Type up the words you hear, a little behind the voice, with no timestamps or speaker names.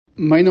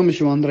My naam is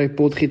Johandré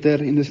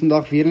Potgieter en dit is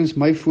vandag weer eens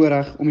my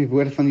voorreg om die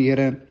woord van die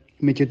Here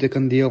met jou te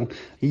kan deel.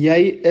 Jy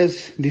is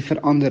die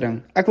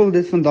verandering. Ek wil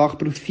dit vandag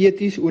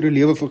profeties oor jou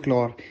lewe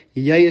verklaar.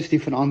 Jy is die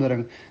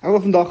verandering. Ek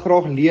wil vandag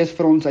graag lees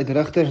vir ons uit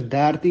Rigters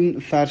 13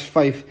 vers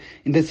 5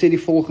 en dit sê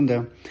die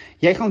volgende: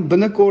 Jy gaan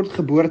binnekort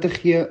geboorte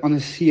gee aan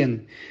 'n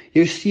seun.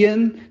 Jou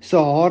seun se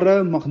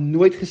hare mag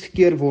nooit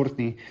geskeer word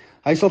nie.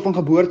 Hy sal van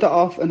geboorte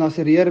af 'n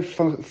Nasareer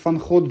van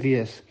God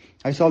wees.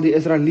 Hy sal die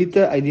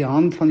Israeliete uit die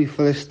hand van die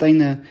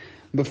Filistyne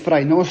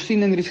bevry. Nou ons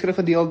sien in hierdie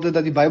skrifgedeelte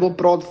dat die Bybel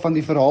praat van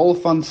die verhaal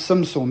van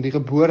Samson, die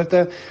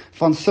geboorte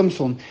van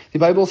Samson. Die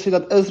Bybel sê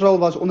dat Israel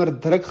was onder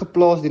druk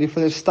geplaas deur die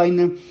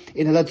Filistyne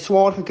en hulle het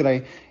swaar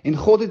gekry. En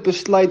God het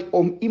besluit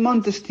om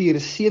iemand te stuur, 'n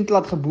seun te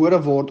laat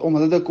gebore word, om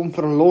hulle te kom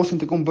verlos en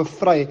te kom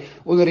bevry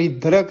onder die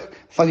druk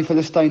van die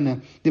Filistyne.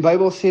 Die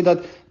Bybel sê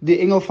dat die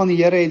engel van die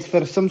Here het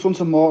vir Samson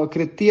se ma 'n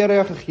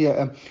kriteria gegee,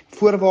 'n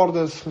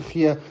voorwaardes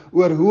gegee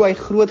oor hoe hy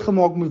groot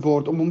gemaak moet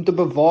word om hom te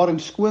bewaar en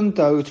skoon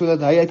te hou, sodat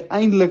hy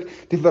uiteindelik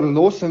die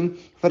verlossing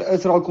vir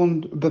Israel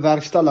kon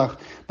bewerkstellig.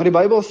 Maar die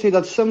Bybel sê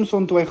dat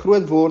Samson, toe hy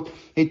groot word,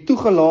 het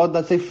toegelaat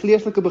dat sy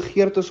vleeslike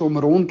begeertes hom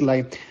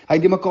rondlei. Hy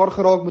het mekaar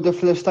geraak met 'n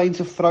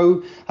Filistynse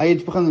vrou, hy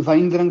het begin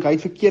wyn drink, hy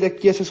het verkeerde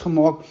keuses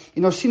gemaak.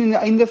 En ons sien aan die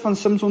einde van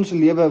Samson se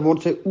lewe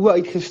word sy oë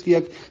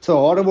uitgesteek, sy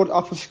hare word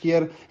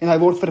afgeskeer en hy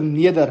word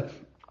verneder.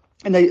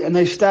 En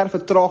hy sterf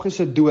 'n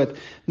tragiese dood.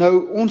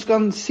 Nou, ons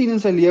kan sien in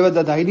sy lewe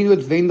dat hy nie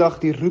noodwendig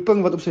die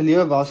roeping wat op sy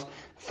lewe was,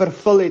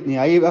 vervul het nie.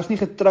 Hy was nie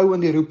getrou in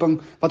die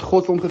roeping wat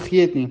God vir hom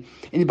gegee het nie.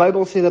 En die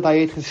Bybel sê dat hy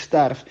het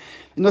gesterf.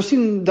 En ons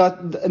sien dat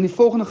in die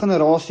volgende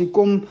generasie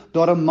kom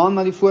daar 'n man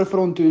na die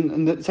voorfront toe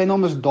en sy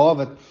naam is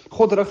Dawid.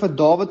 God rig vir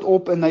Dawid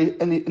op in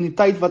die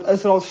tyd wat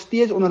Israel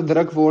steeds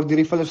onderdruk word deur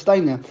die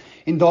Filistyne.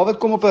 En Dawid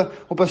kom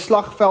op 'n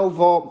slagveld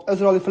waar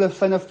Israel die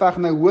Filistyne veg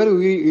en hy hoor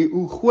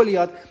hoe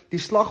Goliat die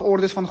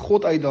slagordes van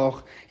God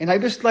uitdaag. En hy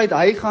besluit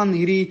hy gaan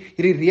hierdie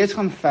reeks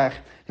gaan veg.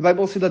 Die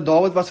Bybel sê dat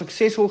Dawid was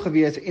suksesvol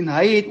geweest en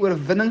hy het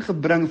oorwinning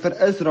gebring vir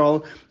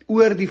Israel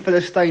oor die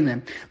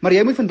Filistyne. Maar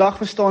jy moet vandag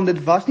verstaan,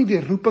 dit was nie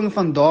die roeping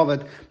van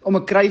Dawid om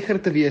 'n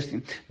kryger te wees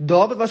nie.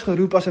 Dawid was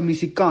geroep as 'n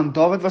musikant.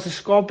 Dawid was 'n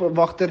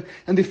skaapwagter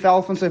in die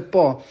vel van sy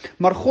pa.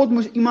 Maar God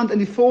moes iemand in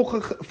die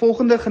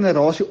volgende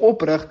generasie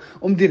oprig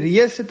om die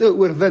reëse te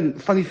oorwin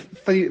van die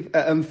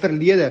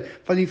verlede,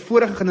 van die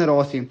vorige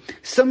generasie.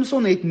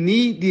 Samson het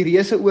nie die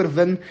reëse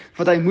oorwin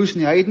wat hy moes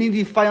nie. Hy het nie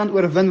die vyand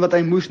oorwin wat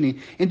hy moes nie.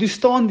 En toe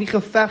staan die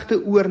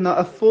gevegte oor na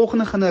 'n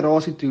volgende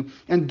generasie toe.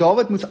 En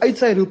Dawid moes uit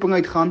sy roeping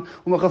uitgaan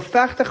om 'n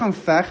geveg te gaan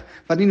veg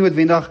wat nie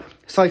noodwendig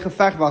sy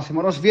geveg was nie.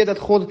 Maar ons weet dat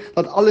God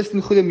dat alles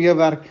ten goeie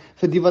meewerk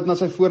vir die wat na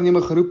sy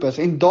voorneme geroep is.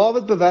 En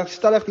Dawid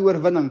bewerkstellig die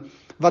oorwinning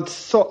wat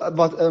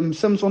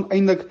Samson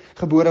eintlik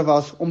gebore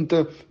was om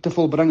te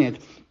volbring het.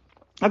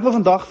 Ek wil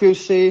vandag vir jou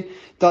sê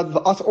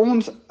dat as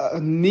ons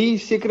nie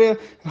sekere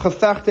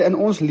gevegte in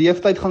ons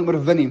leeftyd gaan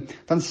oorwin nie,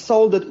 dan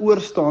sal dit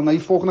oorstaan na die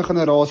volgende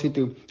generasie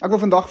toe. Ek wil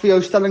vandag vir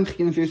jou stelling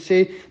gee en vir jou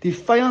sê, die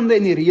vyande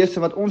en die reëse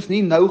wat ons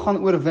nie nou gaan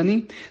oorwin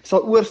nie,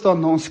 sal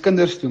oorstaan na ons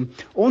kinders toe.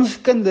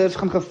 Ons kinders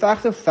gaan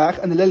gevegte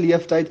veg in hulle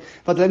leeftyd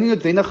wat hulle nie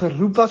noodwendig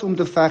geroep was om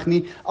te veg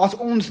nie, as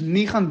ons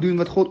nie gaan doen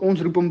wat God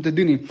ons roep om te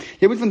doen nie.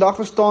 Jy moet vandag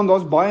verstaan,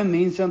 daar's baie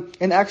mense,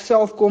 en ek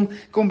self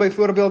kom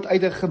byvoorbeeld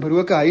uit 'n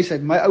gebroke huis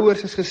uit. My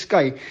ouers is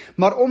geskei.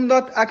 Maar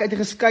omdat ek uit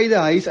 'n geskeide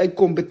huis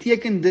uitkom,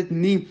 beteken dit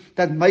nie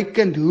dat my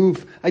kind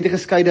hoef uit 'n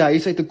geskeide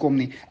huis uit te kom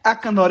nie.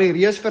 Ek kan daardie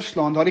reus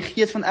verslaan, daardie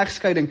gees van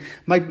egskeiding.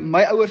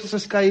 My ouers is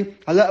geskei,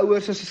 hulle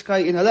ouers is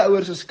geskei en hulle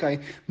ouers is geskei.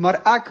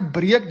 Maar ek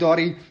breek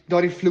daardie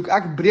vloek,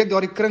 ek breek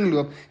daardie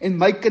kringloop en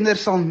my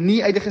kinders sal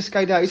nie uit 'n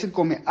geskeide huis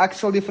uitkom nie. Ek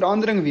sal die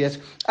verandering wees.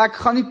 Ek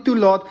gaan nie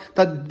toelaat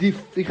dat die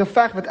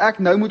geveg wat ek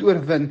nou moet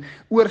oorwin,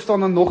 oorstaan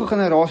na nog 'n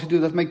generasie toe,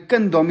 dat my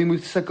kind daarmee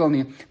moet sukkel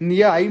nie.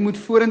 Nee, hy moet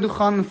vorentoe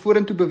gaan en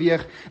vorentoe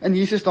beweeg in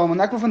Jesus naam. En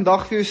ek wil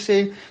vandag vir jou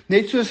sê,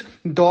 net soos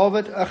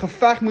Dawid 'n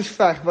geveg moes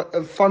veg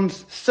van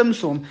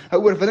Samson, 'n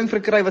oorwinning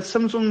verkry wat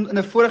Samson in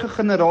 'n vorige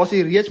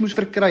generasie reeds moes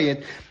verkry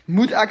het,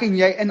 moet ek en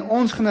jy in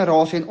ons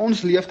generasie en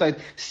ons leeftyd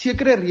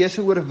sekere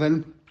reëse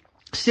oorwin,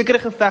 sekere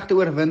gevegte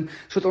oorwin,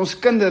 sodat ons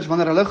kinders,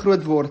 wanneer hulle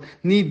groot word,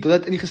 nie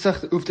dit in die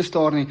gesig hoef te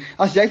staar nie.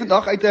 As jy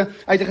vandag uit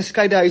 'n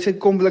geskeide huis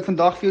uitkom, wil ek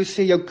vandag vir jou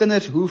sê, jou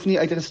kinders hoef nie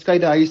uit 'n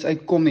geskeide huis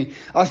uitkom nie.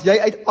 As jy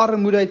uit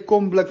armoede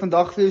uitkom, wil ek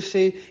vandag vir jou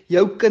sê,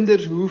 jou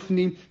kinders hoef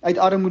nie uit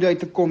armoede uit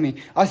te kom nie.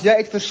 As jy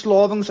uit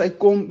verslawings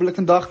uitkom, wil ek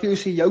vandag vir jou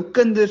sê, jou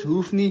kinders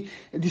hoef nie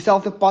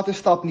dieselfde pad te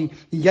stap nie.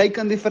 Jy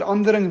kan die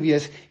verandering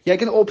wees. Jy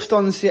kan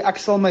opstaan en sê, ek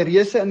sal my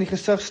reëse in die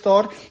gesig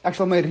staar, ek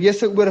sal my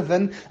reëse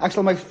oorwin, ek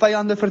sal my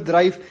vyande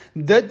verdryf.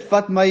 Dit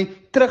wat my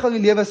terug in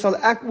die lewe sal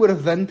ek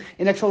oorwin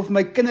en ek sal vir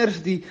my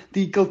kinders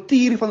die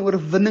kultuur van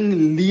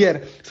oorwinning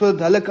leer,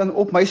 sodat hulle kan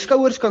op my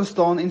skouers kan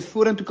staan en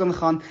vorentoe kan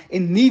gaan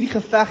en nie die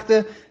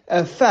gevegte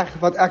veg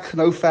wat ek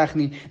nou veg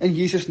nie, in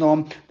Jesus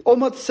naam.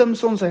 Omdat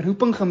Samson sy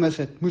roeping gemis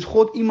het, moes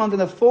God iemand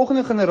in 'n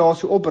volgende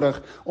generasie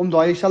oprig om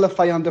daai selfe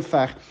vyand te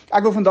veg.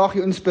 Ek wil vandag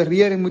jou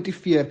inspireer en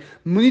motiveer.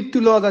 Moenie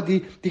toelaat dat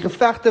die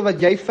gevegte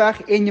wat jy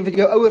veg en wat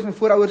jou ouers en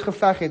voorouers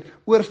geveg het,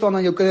 oorstaan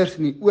aan jou kinders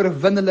nie.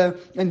 Oorwin hulle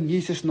in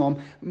Jesus naam.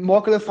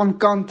 Maak hulle van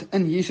kant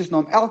in Jesus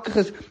naam.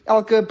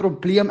 Elke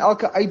probleem,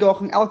 elke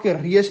uitdaging, elke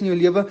reus in jou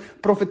lewe,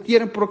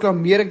 profeteer en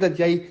proklameer ek dat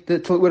jy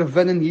dit sal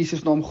oorwin in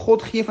Jesus naam.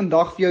 God gee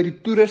vandag vir jou die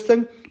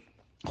toerusting.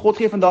 God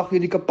gee vandag vir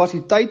jou die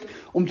kapasiteit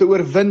om te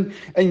oorwin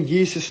in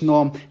Jesus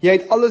naam. Jy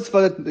het alles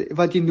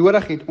wat jy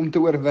nodig het om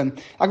te oorwin.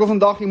 Ek wil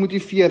vandag jou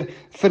motiveer,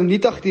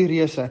 vernietig die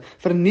reuse,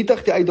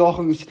 vernietig die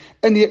uitdagings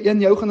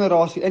in jou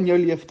generasie, in jou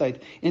leeftyd,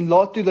 en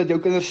laat toe dat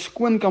jou kinders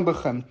skoon kan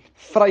begin,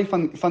 vry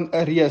van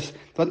 'n reus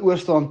wat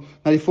oorstaan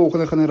na die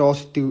volgende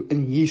generasie toe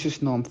in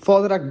Jesus naam.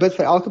 Vader, ek bid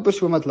vir elke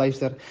persoon wat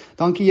luister.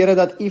 Dankie Here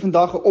dat U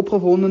vandag 'n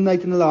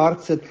opgewondenheid in hulle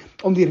hart sit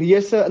om die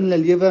reuse in hulle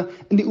lewe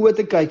in die oë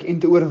te kyk en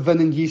te oorwin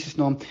in Jesus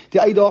naam.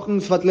 Die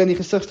uitdagings wat hulle in die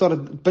gesig staar,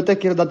 bid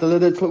ek Here dat hulle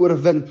dit sal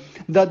oorwin,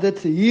 dat dit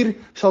hier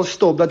sal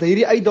stop, dat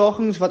hierdie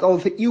uitdagings wat al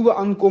vir eeue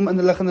aankom in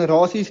hulle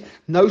generasies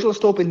nou sal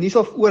stop en nie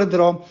sal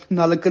oordra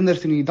na hulle kinders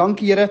toe nie.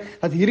 Dankie Here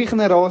dat hierdie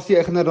generasie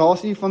 'n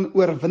generasie van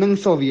oorwinning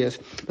sal wees,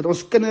 dat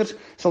ons kinders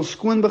sal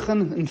skoon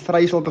begin en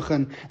vry sal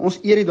begin. Ons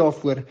eer U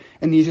daarvoor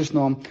in Jesus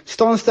naam.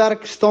 Staan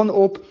sterk, staan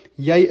op,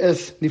 jy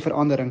is die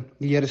verandering.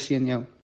 Die Here seën jou.